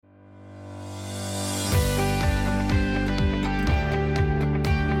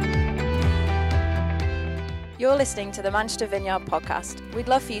You're listening to the Manchester Vineyard podcast. We'd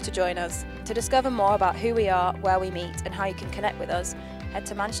love for you to join us. To discover more about who we are, where we meet, and how you can connect with us, head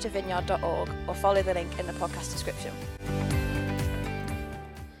to manchestervineyard.org or follow the link in the podcast description.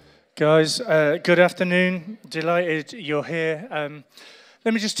 Guys, good afternoon. Delighted you're here.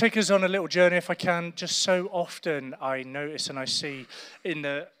 Let me just take us on a little journey, if I can. Just so often I notice and I see in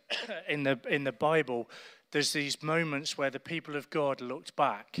the in the Bible, there's these moments where the people of God looked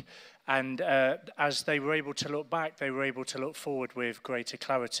back, and as they were able to look back, they were able to look forward with greater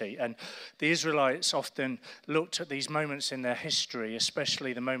clarity. And the Israelites often looked at these moments in their history,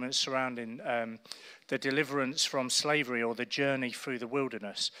 especially the moments surrounding the deliverance from slavery or the journey through the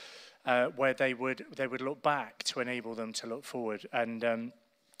wilderness, where they would look back to enable them to look forward. And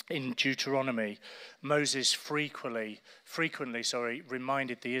in Deuteronomy, Moses frequently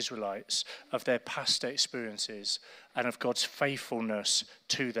reminded the Israelites of their past experiences and of God's faithfulness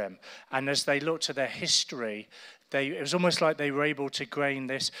to them. And as they looked at their history, it was almost like they were able to gain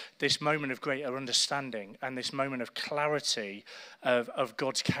this moment of greater understanding and this moment of clarity of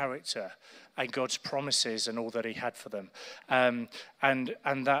God's character and God's promises and all that he had for them. And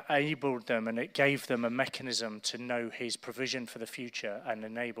that enabled them, and it gave them a mechanism to know his provision for the future and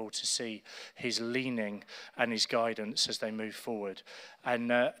enable to see his leaning and his guidance as they move forward. And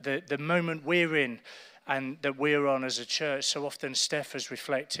the moment we're in and that we're on as a church, so often Steph has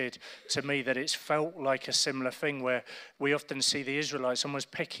reflected to me that it's felt like a similar thing where we often see the Israelites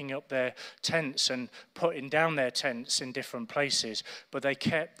almost picking up their tents and putting down their tents in different places, but they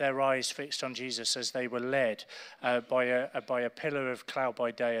kept their eyes fixed on Jesus as they were led by a pillar of cloud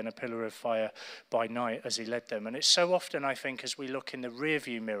by day and a pillar of fire by night as he led them. And it's so often, I think, as we look in the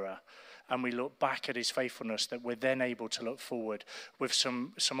rearview mirror and we look back at his faithfulness, that we're then able to look forward with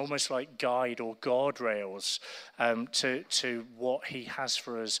some almost like guide or guardrails to what he has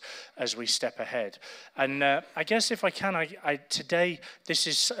for us as we step ahead. And I guess if I can, today, this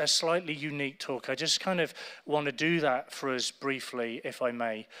is a slightly unique talk. I just kind of want to do that for us briefly, if I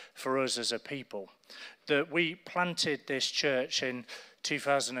may, for us as a people. That we planted this church in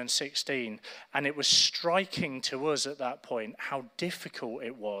 2016, and it was striking to us at that point how difficult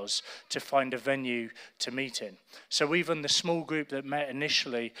it was to find a venue to meet in. So even the small group that met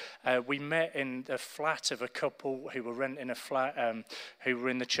initially, we met in the flat of a couple who were renting a flat, who were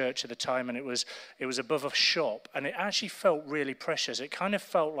in the church at the time, and it was above a shop, and it actually felt really precious. It kind of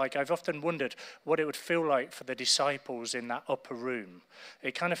felt like, I've often wondered what it would feel like for the disciples in that upper room.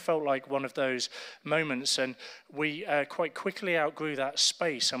 It kind of felt like one of those moments, and we quite quickly outgrew that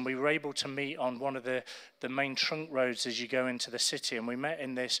space, and we were able to meet on one of the main trunk roads as you go into the city, and we met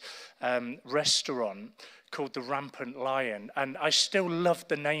in this restaurant called the Rampant Lion, and I still love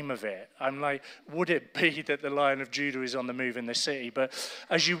the name of it. I'm like, would it be that the Lion of Judah is on the move in the city? But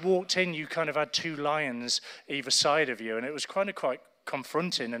as you walked in, you kind of had two lions either side of you, and it was kind of quite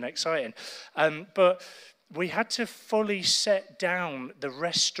confronting and exciting. But we had to fully set down the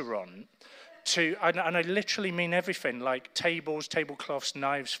restaurant and I literally mean everything, like tables, tablecloths,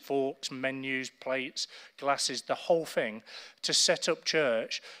 knives, forks, menus, plates, glasses, the whole thing, to set up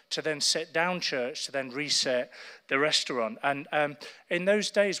church, to then set down church, to then reset the restaurant. And in those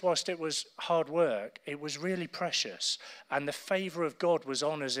days, whilst it was hard work, it was really precious. And the favor of God was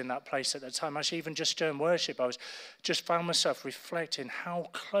on us in that place at that time. Actually, even just during worship, I was just found myself reflecting how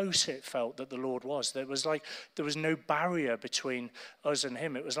close it felt that the Lord was. There was no barrier between us and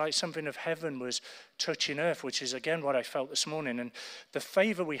him. It was like something of heaven was touching earth, which is again what I felt this morning. And the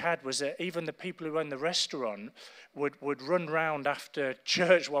favor we had was that even the people who owned the restaurant would run round after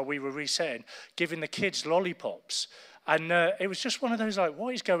church while we were resetting, giving the kids lollipops. And it was just one of those, like,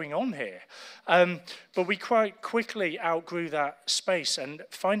 what is going on here? But we quite quickly outgrew that space, and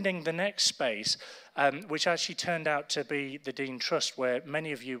finding the next space, which actually turned out to be the Dean Trust, where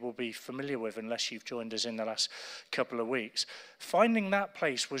many of you will be familiar with unless you've joined us in the last couple of weeks. Finding that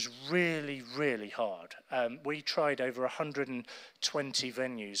place was really, really hard. We tried over 120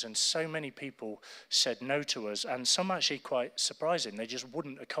 venues, and so many people said no to us, and some actually quite surprising. They just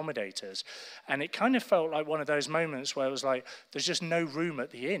wouldn't accommodate us. And it kind of felt like one of those moments where it was like, there's just no room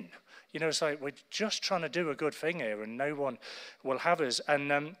at the inn. You know, it's like, we're just trying to do a good thing here, and no one will have us.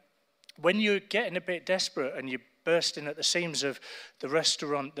 And when you're getting a bit desperate and you're bursting at the seams of the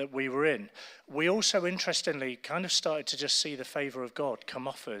restaurant that we were in, we also, interestingly, kind of started to just see the favor of God come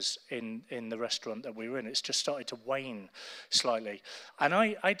off us in the restaurant that we were in. It's just started to wane slightly. And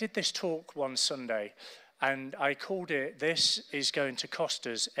I did this talk one Sunday, and I called it, "This is going to cost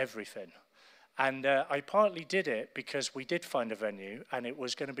us everything." And I partly did it because we did find a venue, and it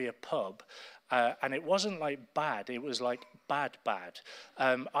was going to be a pub. And it wasn't like bad, it was like bad.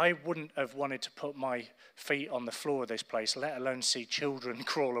 I wouldn't have wanted to put my feet on the floor of this place, let alone see children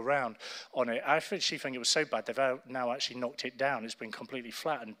crawl around on it. I actually think it was so bad, they've now actually knocked it down. It's been completely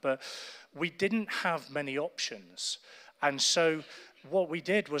flattened. But we didn't have many options. And so what we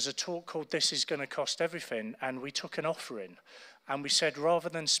did was a talk called This Is Going to Cost Everything, and we took an offering. And we said, rather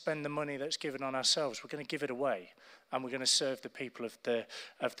than spend the money that's given on ourselves, we're going to give it away. And we're going to serve the people of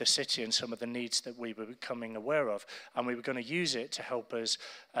the city and some of the needs that we were becoming aware of. And we were going to use it to help us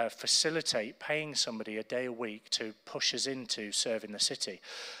facilitate paying somebody a day a week to push us into serving the city.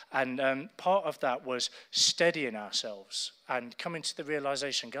 And part of that was steadying ourselves and coming to the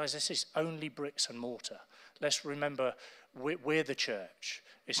realization, guys, this is only bricks and mortar. Let's remember we're the church.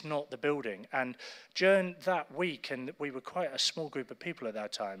 It's not the building. And during that week, and we were quite a small group of people at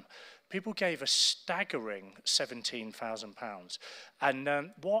that time, people gave a staggering £17,000.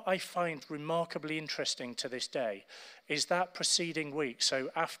 And what I find remarkably interesting to this day is that preceding week. So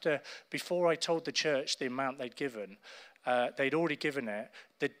before I told the church the amount they'd given, they'd already given it.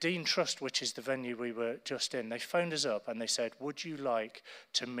 The Dean Trust, which is the venue we were just in, they phoned us up and they said, would you like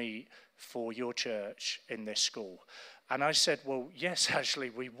to meet for your church in this school? And I said, well, yes, actually,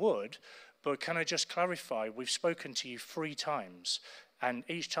 we would, but can I just clarify, we've spoken to you 3 times, and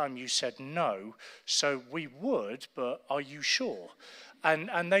each time you said no, so we would, but are you sure?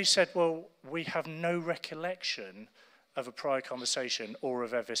 And they said, well, we have no recollection of a prior conversation or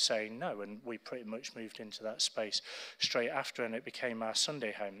of ever saying no, and we pretty much moved into that space straight after, and it became our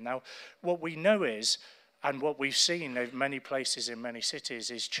Sunday home. Now, what we know is, and what we've seen in many places in many cities,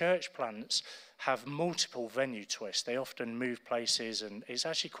 is church plants have multiple venue twists. They often move places, and it's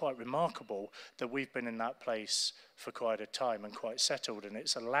actually quite remarkable that we've been in that place for quite a time and quite settled, and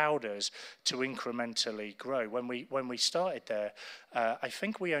it's allowed us to incrementally grow. When we started there, I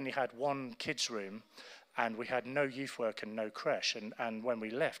think we only had 1 kids' room, and we had no youth work and no creche. And when we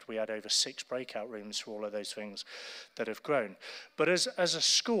left, we had over 6 breakout rooms for all of those things that have grown. But as a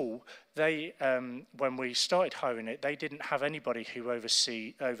school, they when we started hiring it, they didn't have anybody who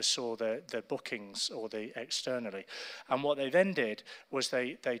oversaw the bookings or the externally. And what they then did was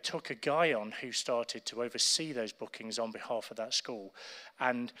they took a guy on who started to oversee those bookings on behalf of that school.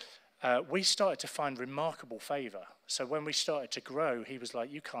 And we started to find remarkable favour. So when we started to grow, he was like,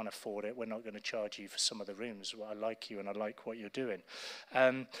 you can't afford it. We're not going to charge you for some of the rooms. Well, I like you and I like what you're doing.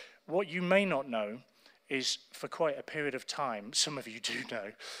 What you may not know is for quite a period of time, some of you do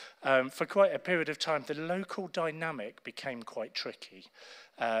know, for quite a period of time, the local dynamic became quite tricky,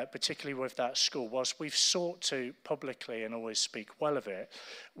 particularly with that school. Whilst we've sought to publicly and always speak well of it,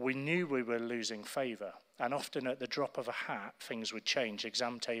 we knew we were losing favour. And often at the drop of a hat, things would change.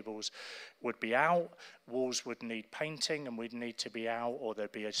 Exam tables would be out, walls would need painting, and we'd need to be out, or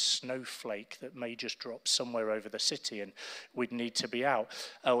there'd be a snowflake that may just drop somewhere over the city, and we'd need to be out.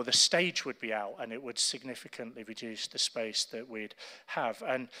 Or the stage would be out, and it would significantly reduce the space that we'd have.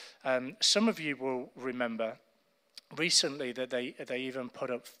 And some of you will remember recently that they even put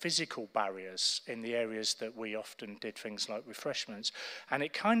up physical barriers in the areas that we often did things like refreshments, and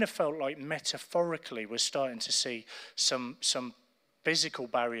it kind of felt like metaphorically we're starting to see some physical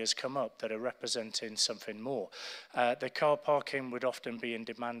barriers come up that are representing something more. The car parking would often be in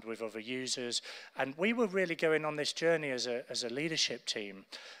demand with other users, and we were really going on this journey as a leadership team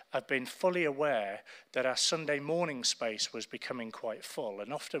of being fully aware that our Sunday morning space was becoming quite full,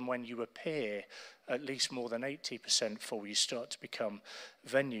 and often when you appear at least more than 80% full, you start to become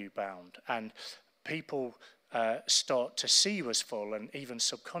venue bound, and people start to see you as full and even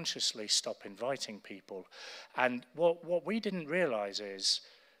subconsciously stop inviting people. And what we didn't realize is,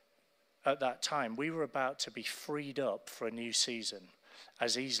 at that time, we were about to be freed up for a new season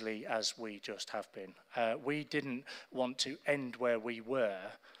as easily as we just have been. We didn't want to end where we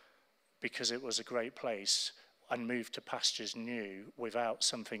were because it was a great place and move to pastures new without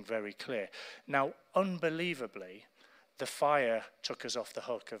something very clear. Now, unbelievably, the fire took us off the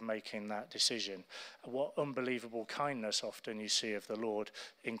hook of making that decision. What unbelievable kindness often you see of the Lord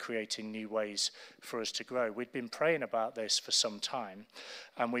in creating new ways for us to grow. We'd been praying about this for some time,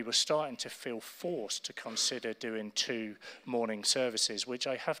 and we were starting to feel forced to consider doing 2 morning services, which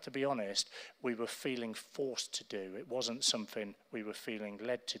I have to be honest, we were feeling forced to do. It wasn't something we were feeling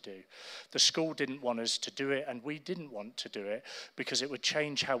led to do. The school didn't want us to do it, and we didn't want to do it because it would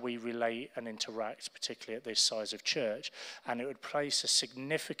change how we relate and interact, particularly at this size of church. church, and it would place a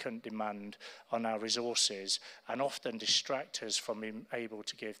significant demand on our resources and often distract us from being able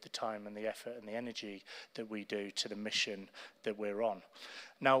to give the time and the effort and the energy that we do to the mission that we're on.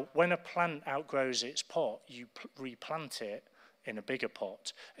 Now, when a plant outgrows its pot, you replant it in a bigger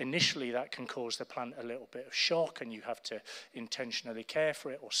pot. Initially, that can cause the plant a little bit of shock, and you have to intentionally care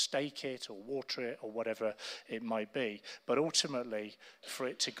for it or stake it or water it or whatever it might be. But ultimately, for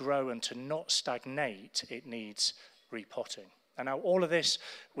it to grow and to not stagnate, it needs repotting. And now all of this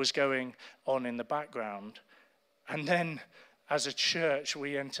was going on in the background. And then, as a church,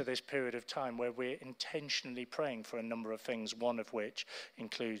 we enter this period of time where we're intentionally praying for a number of things, one of which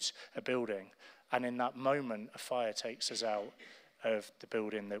includes a building. And in that moment, a fire takes us out of the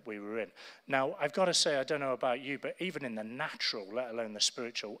building that we were in. Now, I've got to say, I don't know about you, but even in the natural, let alone the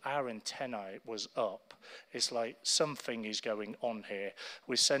spiritual, our antennae was up. It's like something is going on here.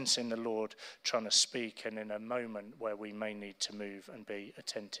 We're sensing the Lord trying to speak, and in a moment where we may need to move and be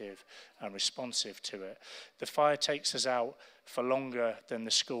attentive and responsive to it. The fire takes us out for longer than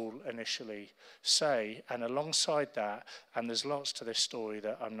the school initially say, and alongside that, and there's lots to this story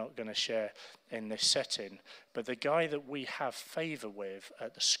that I'm not going to share in this setting, but the guy that we have favor with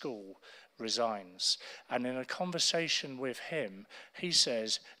at the school resigns. And in a conversation with him, he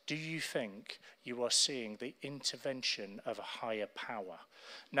says, "Do you think you are seeing the intervention of a higher power?"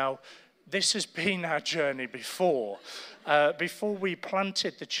 Now, this has been our journey before. Before we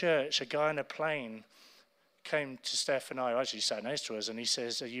planted the church, a guy in a plane came to Steph and I, actually sat next to us, and he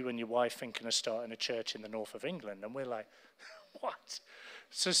says, "Are you and your wife thinking of starting a church in the north of England?" And we're like, what?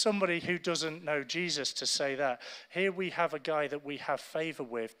 So somebody who doesn't know Jesus to say that. Here we have a guy that we have favor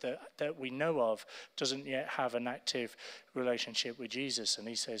with that we know of, doesn't yet have an active relationship with Jesus. And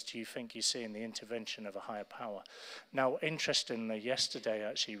he says, "Do you think you're seeing the intervention of a higher power?" Now, interestingly, yesterday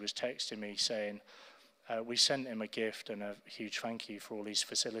actually he was texting me saying, we sent him a gift and a huge thank you for all he's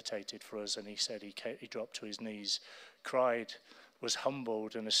facilitated for us. And he said he dropped to his knees, cried, was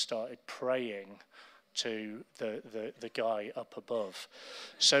humbled, and has started praying to the guy up above.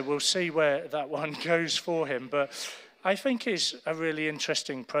 So we'll see where that one goes for him. But I think it's a really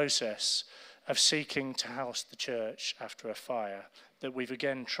interesting process of seeking to house the church after a fire, that we've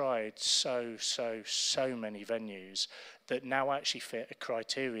again tried so many venues that now actually fit a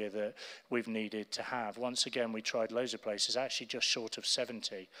criteria that we've needed to have. Once again, we tried loads of places, actually just short of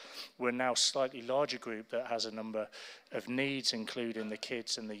 70. We're now a slightly larger group that has a number of needs, including the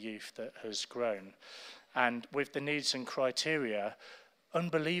kids and the youth that has grown. And with the needs and criteria,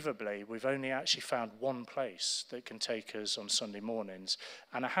 unbelievably, we've only actually found one place that can take us on Sunday mornings.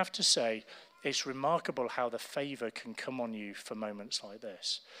 And I have to say, it's remarkable how the favor can come on you for moments like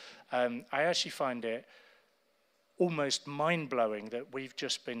this. I actually find it almost mind-blowing that we've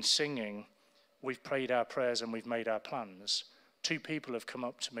just been singing, we've prayed our prayers and we've made our plans. 2 people have come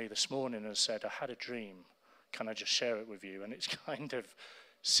up to me this morning and said, "I had a dream. Can I just share it with you?" And it's kind of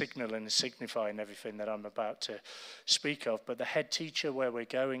signifying everything that I'm about to speak of. But the head teacher where we're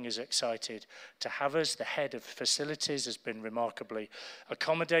going is excited to have us. The head of facilities has been remarkably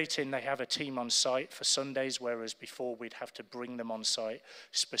accommodating. They have a team on site for Sundays, whereas before we'd have to bring them on site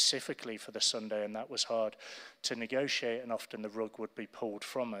specifically for the Sunday, and that was hard to negotiate, and often the rug would be pulled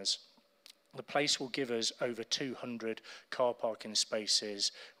from us. The place will give us over 200 car parking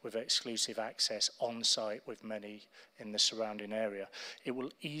spaces with exclusive access on site, with many in the surrounding area. It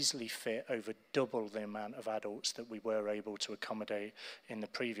will easily fit over double the amount of adults that we were able to accommodate in the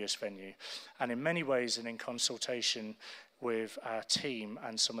previous venue. And in many ways, and in consultation with our team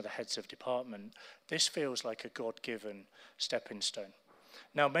and some of the heads of department, this feels like a God-given stepping stone.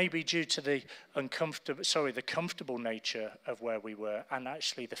 Now, maybe due to the comfortable nature of where we were, and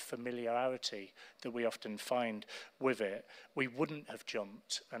actually the familiarity that we often find with it, we wouldn't have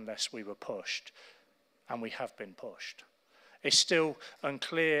jumped unless we were pushed, and we have been pushed. It's still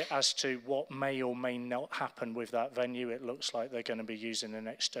unclear as to what may or may not happen with that venue. It looks like they're going to be using an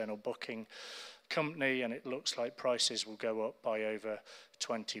external booking company, and it looks like prices will go up by over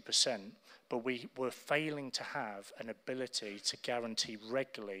 20%. But we were failing to have an ability to guarantee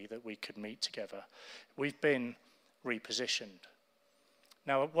regularly that we could meet together. We've been repositioned.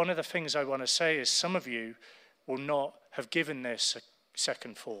 Now, one of the things I want to say is some of you will not have given this a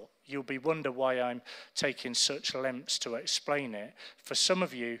second thought. You'll be wonder why I'm taking such lengths to explain it. For some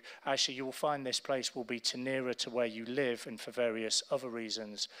of you, actually, you will find this place will be nearer to where you live, and for various other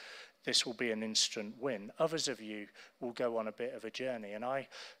reasons this will be an instant win. Others of you will go on a bit of a journey. And I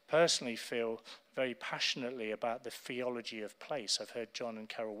personally feel very passionately about the theology of place. I've heard John and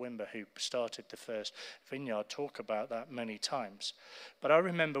Carol Wimber, who started the first vineyard, talk about that many times. But I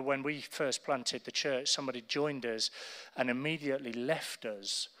remember when we first planted the church, somebody joined us and immediately left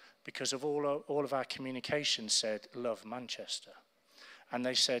us because of all of our communication said, love Manchester. And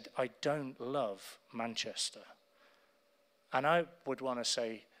they said, I don't love Manchester. And I would want to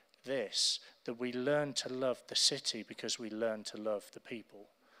say this, that we learn to love the city because we learn to love the people.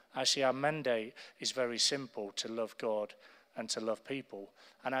 Actually, our mandate is very simple, to love God and to love people.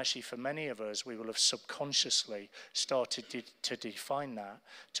 And actually, for many of us, we will have subconsciously started to define that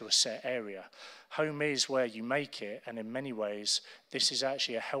to a set area. Home is where you make it, and in many ways, this is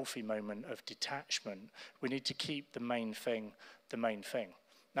actually a healthy moment of detachment. We need to keep the main thing the main thing.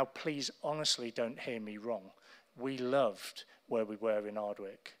 Now, please, honestly, don't hear me wrong. We loved where we were in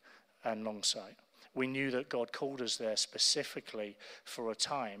Ardwick and Longsight. We knew that God called us there specifically for a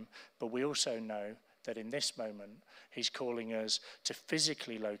time, but we also know that in this moment, he's calling us to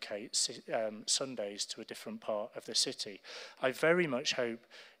physically locate Sundays to a different part of the city. I very much hope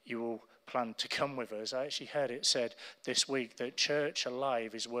you will plan to come with us. I actually heard it said this week that church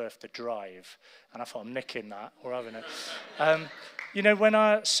alive is worth the drive. And I thought, I'm nicking that. We're having it. You know, when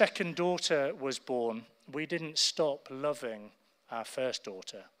our second daughter was born, we didn't stop loving our first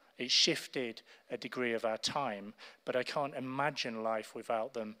daughter. It shifted a degree of our time, but I can't imagine life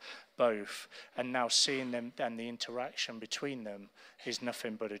without them both. And now seeing them and the interaction between them is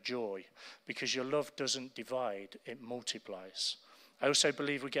nothing but a joy, because your love doesn't divide, it multiplies. I also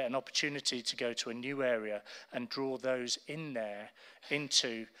believe we get an opportunity to go to a new area and draw those in there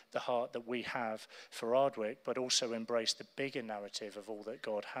into the heart that we have for Ardwick, but also embrace the bigger narrative of all that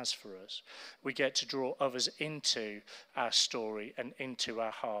God has for us. We get to draw others into our story and into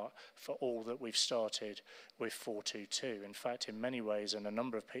our heart for all that we've started with 422. In fact, in many ways, and a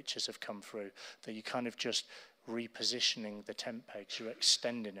number of pictures have come through, that you kind of just repositioning the tent pegs, you're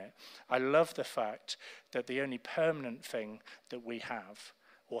extending it. I love the fact that the only permanent thing that we have,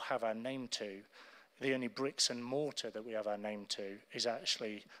 or have our name to, the only bricks and mortar that we have our name to, is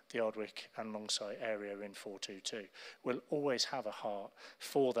actually the Ardwick and Longsight area in 422. We'll always have a heart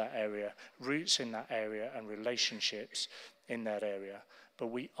for that area, roots in that area, and relationships in that area.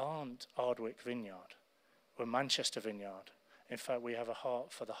 But we aren't Ardwick Vineyard. We're Manchester Vineyard. In fact, we have a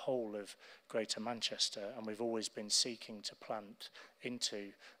heart for the whole of Greater Manchester, and we've always been seeking to plant into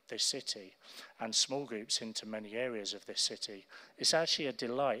this city and small groups into many areas of this city. It's actually a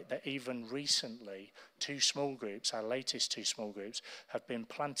delight that even recently, 2 small groups, our latest 2 small groups, have been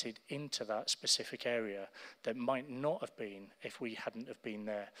planted into that specific area that might not have been if we hadn't have been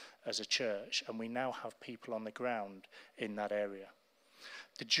there as a church, and we now have people on the ground in that area.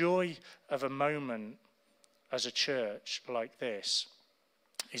 The joy of a moment as a church like this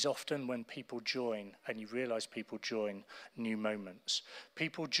is often when people join, and you realize people join new moments.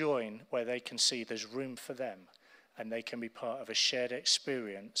 People join where they can see there's room for them and they can be part of a shared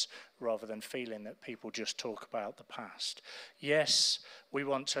experience rather than feeling that people just talk about the past. Yes, we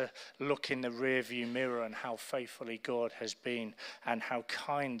want to look in the rearview mirror and how faithfully God has been and how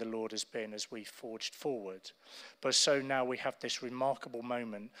kind the Lord has been as we forged forward. But so now we have this remarkable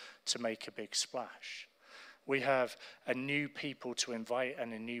moment to make a big splash. We have a new people to invite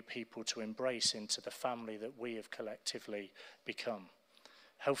and a new people to embrace into the family that we have collectively become.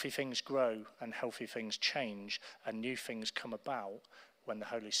 Healthy things grow and healthy things change, and new things come about when the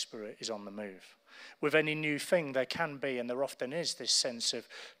Holy Spirit is on the move. With any new thing, there can be, and there often is, this sense of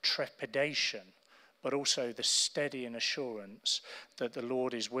trepidation, but also the steady and assurance that the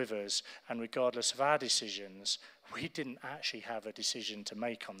Lord is with us, and regardless of our decisions, we didn't actually have a decision to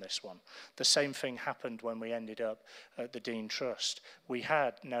make on this one. The same thing happened when we ended up at the Dean Trust. We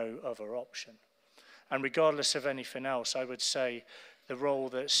had no other option. And regardless of anything else, I would say the role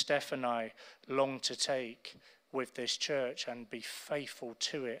that Steph and I long to take with this church and be faithful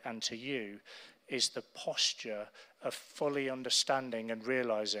to it and to you is the posture of fully understanding and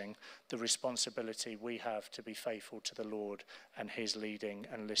realizing the responsibility we have to be faithful to the Lord and his leading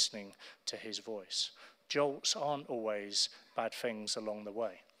and listening to his voice. Jolts aren't always bad things along the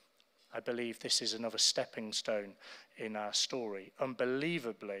way. I believe this is another stepping stone in our story.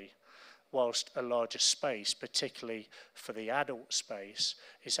 Unbelievably, whilst a larger space, particularly for the adult space,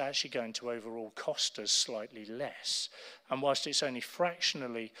 is actually going to overall cost us slightly less. And whilst it's only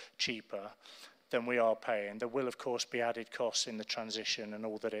fractionally cheaper than we are paying, there will of course be added costs in the transition and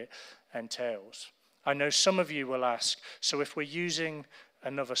all that it entails. I know some of you will ask, so if we're using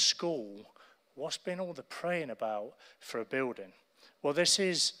another school, what's been all the praying about for a building? Well, this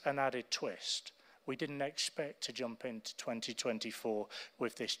is an added twist. We didn't expect to jump into 2024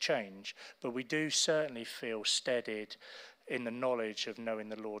 with this change, but we do certainly feel steadied in the knowledge of knowing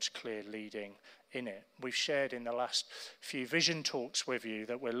the Lord's clear leading in it. We've shared in the last few vision talks with you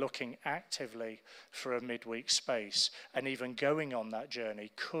that we're looking actively for a midweek space, and even going on that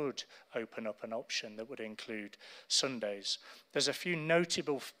journey could open up an option that would include Sundays. There's a few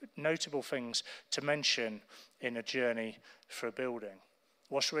notable things to mention in a journey for a building.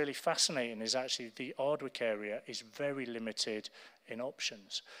 What's really fascinating is actually the Ardwick area is very limited in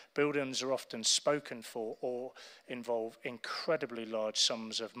options. Buildings are often spoken for or involve incredibly large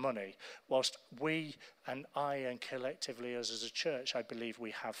sums of money, whilst we and I and collectively us as a church, I believe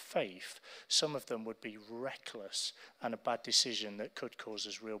we have faith. Some of them would be reckless and a bad decision that could cause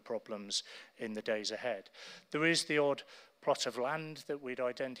us real problems in the days ahead. There is the odd plot of land that we'd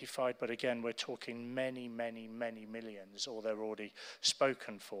identified, but again, we're talking many, many, many millions, or they're already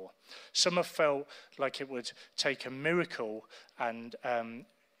spoken for. Some have felt like it would take a miracle, and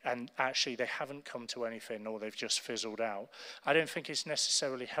actually they haven't come to anything, or they've just fizzled out. I don't think it's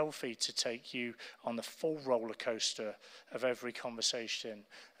necessarily healthy to take you on the full roller coaster of every conversation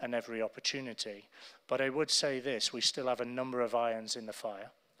and every opportunity. But I would say this, we still have a number of irons in the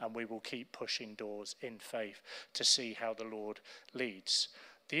fire, and we will keep pushing doors in faith to see how the Lord leads.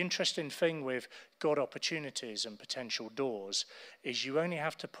 The interesting thing with God opportunities and potential doors is you only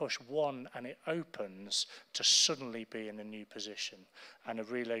have to push one and it opens to suddenly be in a new position. And a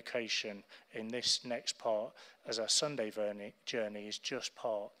relocation in this next part as our Sunday journey is just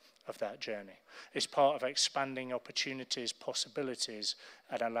part of that journey. It's part of expanding opportunities, possibilities,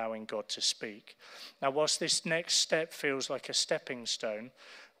 and allowing God to speak. Now, whilst this next step feels like a stepping stone,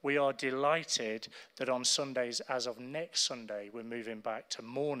 we are delighted that on Sundays, as of next Sunday, we're moving back to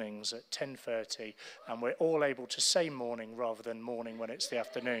mornings at 10:30, and we're all able to say morning rather than morning when it's the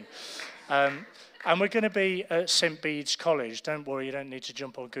afternoon. And we're going to be at St. Bede's College. Don't worry, you don't need to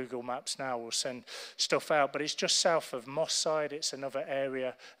jump on Google Maps now. We'll send stuff out, but it's just south of Moss Side. It's another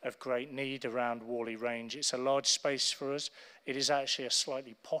area of great need around Whalley Range. It's a large space for us. It is actually a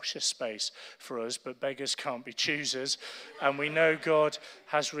slightly posher space for us, but beggars can't be choosers, and we know God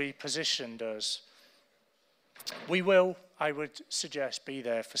has repositioned us. We will, I would suggest, be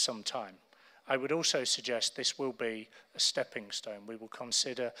there for some time. I would also suggest this will be a stepping stone. We will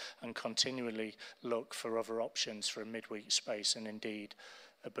consider and continually look for other options for a midweek space and indeed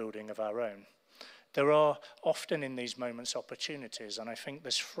a building of our own. There are often in these moments opportunities, and I think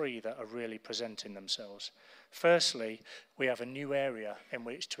there's three that are really presenting themselves. Firstly, we have a new area in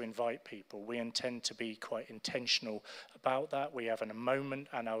which to invite people. We intend to be quite intentional about that. We have a moment,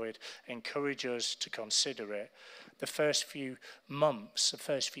 and I would encourage us to consider it. The first few months, the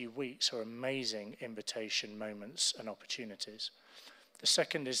first few weeks are amazing invitation moments and opportunities. The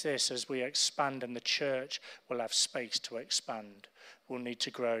second is this: as we expand and the church will have space to expand, we'll need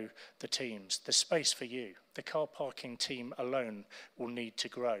to grow the teams. The space for you, the car parking team alone will need to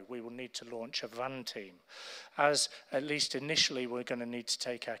grow. We will need to launch a van team. As at least initially we're going to need to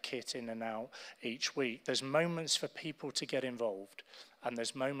take our kit in and out each week. There's moments for people to get involved, and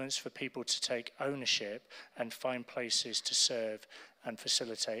there's moments for people to take ownership and find places to serve and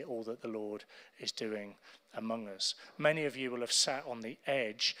facilitate all that the Lord is doing among us. Many of you will have sat on the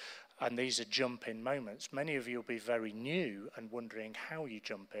edge, and these are jump-in moments. Many of you will be very new and wondering how you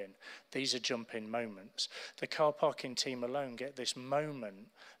jump in. These are jump-in moments. The car parking team alone get this moment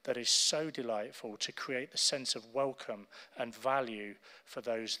that is so delightful to create the sense of welcome and value for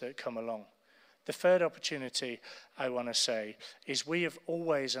those that come along. The third opportunity I want to say is we have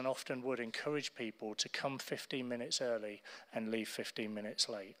always and often would encourage people to come 15 minutes early and leave 15 minutes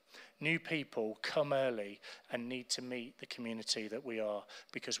late. New people come early and need to meet the community that we are,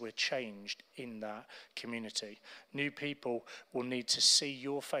 because we're changed in that community. New people will need to see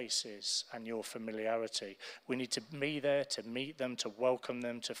your faces and your familiarity. We need to be there to meet them, to welcome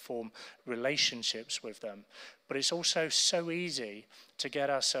them, to form relationships with them. But it's also so easy to get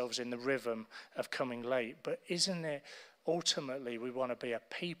ourselves in the rhythm of coming late. But isn't it ultimately we want to be a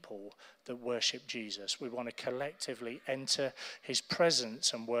people that worship Jesus? We want to collectively enter his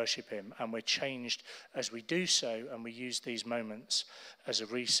presence and worship him, and we're changed as we do so, and we use these moments as a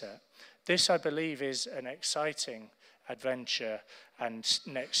reset. This, I believe, is an exciting adventure and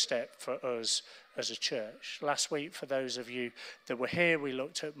next step for us as a church. Last week, for those of you that were here, we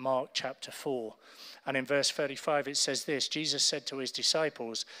looked at Mark chapter 4. And in verse 35, it says this: Jesus said to his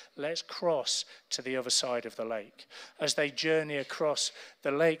disciples, "Let's cross to the other side of the lake." As they journey across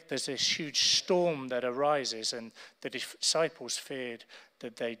the lake, there's this huge storm that arises, and the disciples feared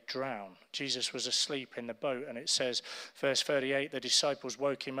that they'd drown. Jesus was asleep in the boat, and it says, verse 38, the disciples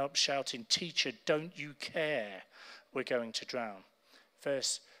woke him up shouting, "Teacher, don't you care? We're going to drown."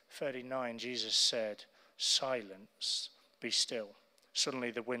 Verse 39, Jesus said, "Silence, be still."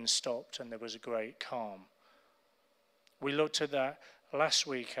 Suddenly the wind stopped and there was a great calm. We looked at that last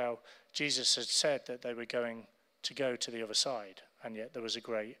week, how Jesus had said that they were going to go to the other side, and yet there was a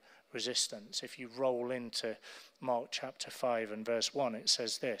great resistance. If you roll into Mark chapter 5 and verse 1, it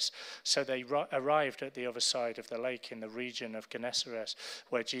says this: "So they arrived at the other side of the lake in the region of Gennesaret,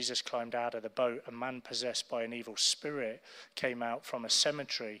 where Jesus climbed out of the boat. A man possessed by an evil spirit came out from a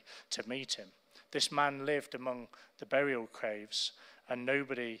cemetery to meet him. This man lived among the burial caves, and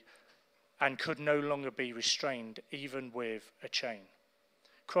could no longer be restrained, even with a chain."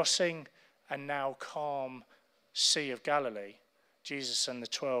 Crossing a now calm Sea of Galilee, Jesus and the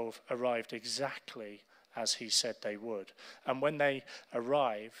 12 arrived exactly as he said they would. And when they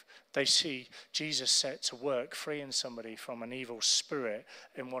arrive, they see Jesus set to work freeing somebody from an evil spirit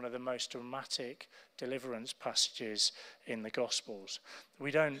in one of the most dramatic deliverance passages in the Gospels.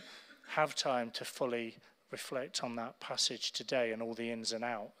 We don't have time to fully reflect on that passage today and all the ins and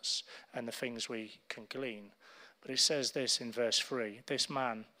outs and the things we can glean. But it says this in verse 3: "This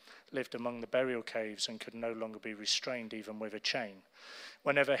man lived among the burial caves and could no longer be restrained, even with a chain.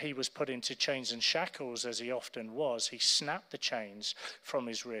 Whenever he was put into chains and shackles, as he often was, he snapped the chains from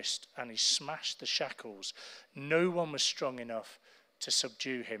his wrist and he smashed the shackles. No one was strong enough to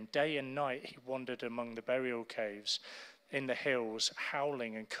subdue him. Day and night he wandered among the burial caves in the hills,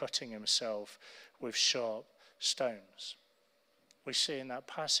 howling and cutting himself with sharp stones." We see in that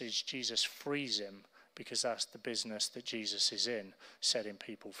passage Jesus frees him, because that's the business that Jesus is in, setting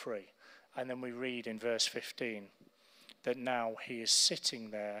people free. And then we read in verse 15 that now he is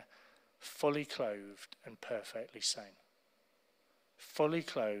sitting there fully clothed and perfectly sane. Fully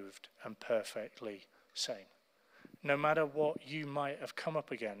clothed and perfectly sane. No matter what you might have come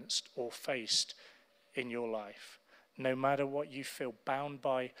up against or faced in your life, no matter what you feel bound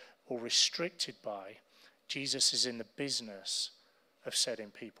by or restricted by, Jesus is in the business of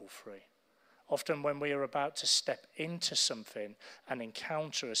setting people free. Often when we are about to step into something and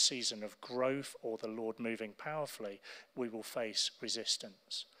encounter a season of growth or the Lord moving powerfully, we will face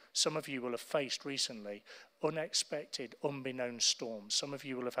resistance. Some of you will have faced recently unexpected, unbeknown storms. Some of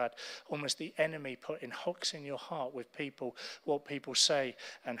you will have had almost the enemy putting hooks in your heart with people, what people say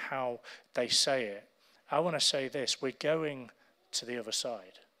and how they say it. I want to say this: we're going to the other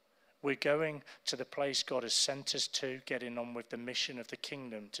side. We're going to the place God has sent us to, getting on with the mission of the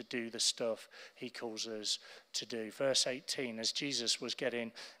kingdom to do the stuff he calls us to do. Verse 18, as Jesus was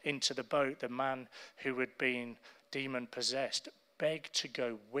getting into the boat, the man who had been demon-possessed begged to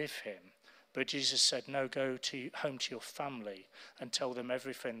go with him. But Jesus said, "No, go home to your family and tell them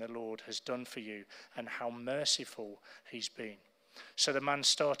everything the Lord has done for you and how merciful he's been." So the man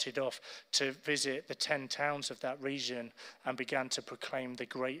started off to visit the 10 towns of that region and began to proclaim the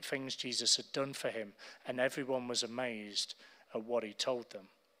great things Jesus had done for him, and everyone was amazed at what he told them.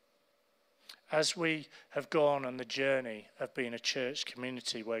 As we have gone on the journey of being a church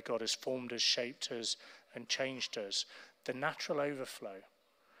community where God has formed us, shaped us, and changed us, the natural overflow,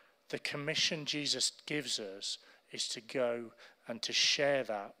 the commission Jesus gives us, is to go and to share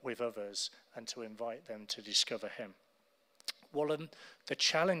that with others and to invite them to discover him. One of the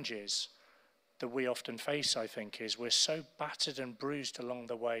challenges that we often face, I think, is we're so battered and bruised along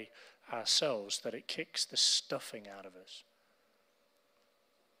the way ourselves that it kicks the stuffing out of us.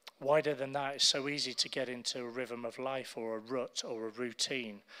 Wider than that, it's so easy to get into a rhythm of life or a rut or a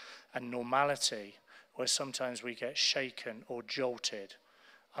routine and normality where sometimes we get shaken or jolted.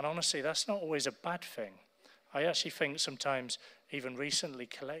 And honestly, that's not always a bad thing. I actually think sometimes, even recently,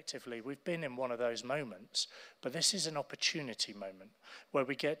 collectively, we've been in one of those moments. But this is an opportunity moment where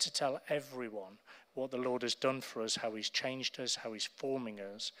we get to tell everyone what the Lord has done for us, how he's changed us, how he's forming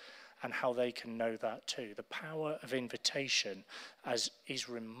us, and how they can know that too. The power of invitation is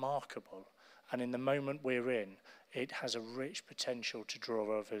remarkable. And in the moment we're in, it has a rich potential to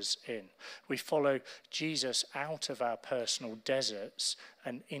draw others in. We follow Jesus out of our personal deserts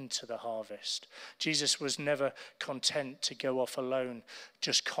and into the harvest. Jesus was never content to go off alone,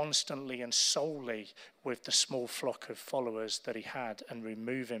 just constantly and solely with the small flock of followers that he had, and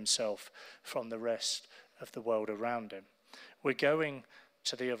remove himself from the rest of the world around him. We're going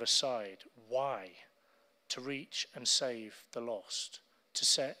to the other side. Why? To reach and save the lost, to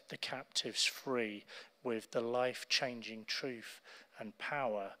set the captives free with the life-changing truth and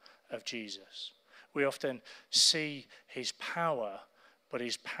power of Jesus. We often see his power, but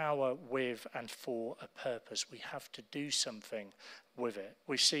is power with and for a purpose. We have to do something with it.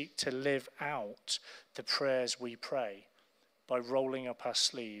 We seek to live out the prayers we pray by rolling up our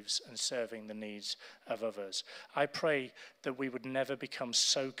sleeves and serving the needs of others. I pray that we would never become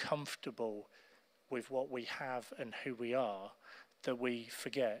so comfortable with what we have and who we are that we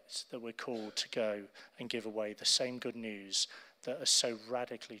forget that we're called to go and give away the same good news that has so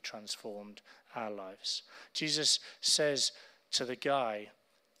radically transformed our lives. Jesus says to the guy,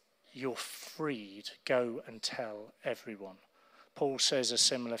 "You're freed, go and tell everyone." Paul says a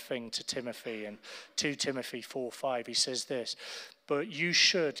similar thing to Timothy in 2 Timothy 4:5. He says this, "But you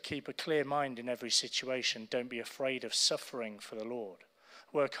should keep a clear mind in every situation. Don't be afraid of suffering for the Lord.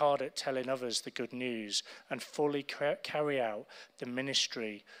 Work hard at telling others the good news and fully carry out the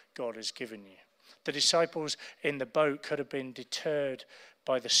ministry God has given you." The disciples in the boat could have been deterred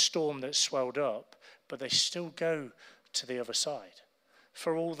by the storm that swelled up, but they still go to the other side.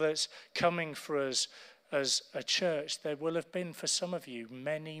 For all that's coming for us as a church, there will have been for some of you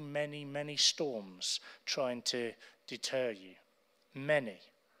many, many, many storms trying to deter you. Many.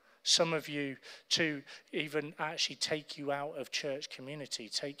 Some of you to even actually take you out of church community,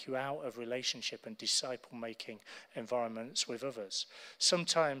 take you out of relationship and disciple-making environments with others.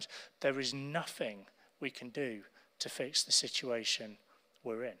 Sometimes there is nothing we can do to fix the situation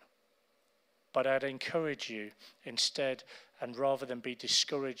we're in. But I'd encourage you instead, and rather than be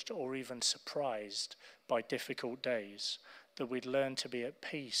discouraged or even surprised by difficult days, that we'd learn to be at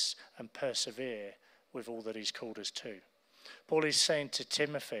peace and persevere with all that he's called us to. Paul is saying to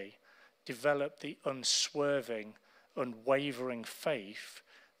Timothy, develop the unswerving, unwavering faith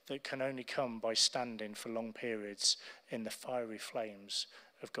that can only come by standing for long periods in the fiery flames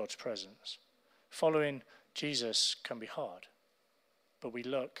of God's presence. Following Jesus can be hard, but we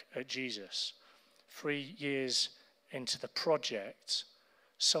look at Jesus. 3 years into the project,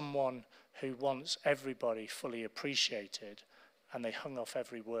 someone who wants everybody fully appreciated, and they hung off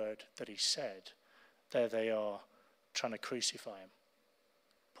every word that he said. There they are, trying to crucify him.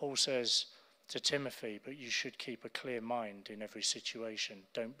 Paul says to Timothy, but you should keep a clear mind in every situation.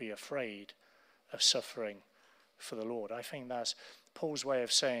 Don't be afraid of suffering for the Lord. I think that's Paul's way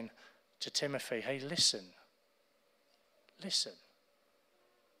of saying to Timothy, hey, listen.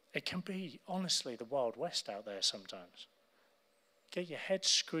 It can be, honestly, the Wild West out there sometimes. Get your head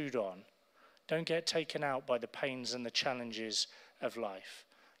screwed on. Don't get taken out by the pains and the challenges of life.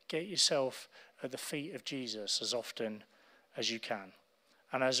 Get yourself at the feet of Jesus as often as you can.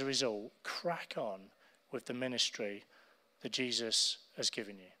 And as a result, crack on with the ministry that Jesus has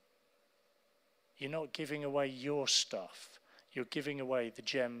given you. You're not giving away your stuff. You're giving away the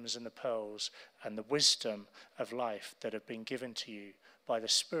gems and the pearls and the wisdom of life that have been given to you by the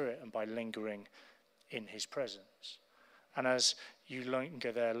Spirit and by lingering in his presence. And as you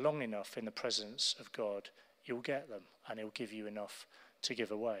linger there long enough in the presence of God, you'll get them and he'll give you enough to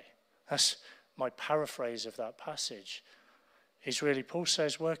give away. That's my paraphrase of that passage. Is really, Paul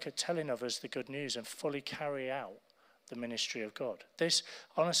says, work at telling others the good news and fully carry out the ministry of God. This,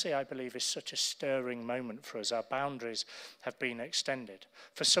 honestly, I believe is such a stirring moment for us. Our boundaries have been extended.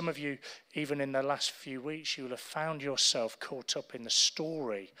 For some of you, even in the last few weeks, you will have found yourself caught up in the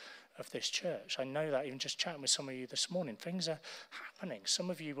story of this church. I know that even just chatting with some of you this morning. Things are happening. Some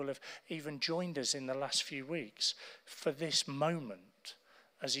of you will have even joined us in the last few weeks for this moment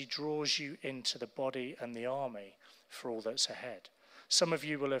as he draws you into the body and the army for all that's ahead. Some of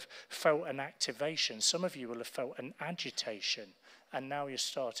you will have felt an activation. Some of you will have felt an agitation. And now you're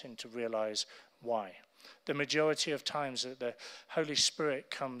starting to realize why. The majority of times that the Holy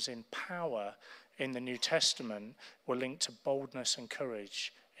Spirit comes in power in the New Testament were linked to boldness and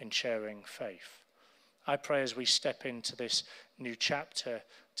courage in sharing faith. I pray as we step into this new chapter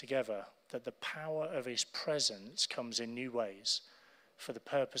together that the power of his presence comes in new ways for the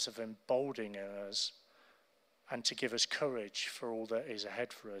purpose of emboldening us and to give us courage for all that is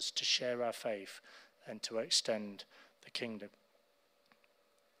ahead for us, to share our faith and to extend the kingdom.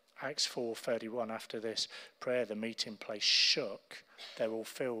 Acts 4:31, after this prayer, the meeting place shook. They were all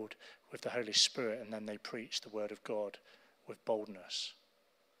filled with the Holy Spirit, and then they preached the word of God with boldness.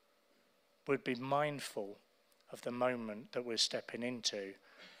 We'd be mindful of the moment that we're stepping into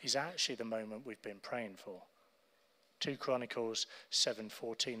is actually the moment we've been praying for. 2 Chronicles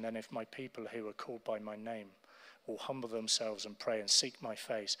 7:14, then if my people who are called by my name will humble themselves and pray and seek my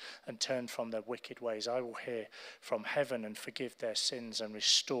face and turn from their wicked ways, I will hear from heaven and forgive their sins and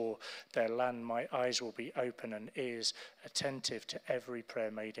restore their land. My eyes will be open and ears attentive to every prayer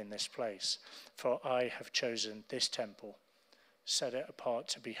made in this place. For I have chosen this temple, set it apart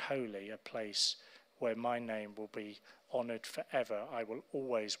to be holy, a place where my name will be honoured forever. I will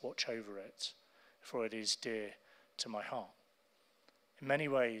always watch over it, for it is dear to my heart. In many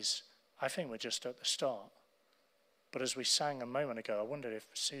ways, I think we're just at the start. But as we sang a moment ago, I wonder if,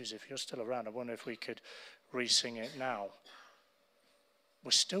 Suze, if you're still around, I wonder if we could re-sing it now.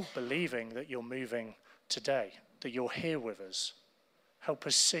 We're still believing that you're moving today, that you're here with us. Help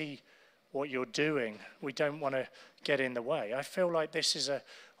us see what you're doing. We don't want to get in the way. I feel like this is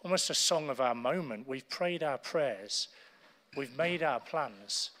almost a song of our moment. We've prayed our prayers. We've made our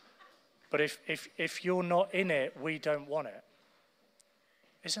plans. But if you're not in it, we don't want it.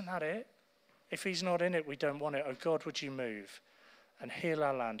 Isn't that it? If he's not in it, we don't want it. Oh God, would you move and heal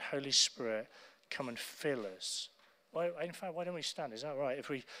our land? Holy Spirit, come and fill us. In fact, why don't we stand? Is that right?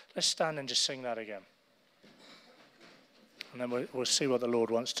 Let's stand and just sing that again. And then we'll see what the Lord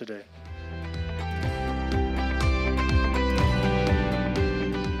wants to do.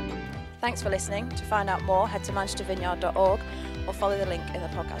 Thanks for listening. To find out more, head to manchestervineyard.org or follow the link in the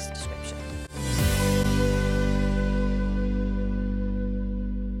podcast description.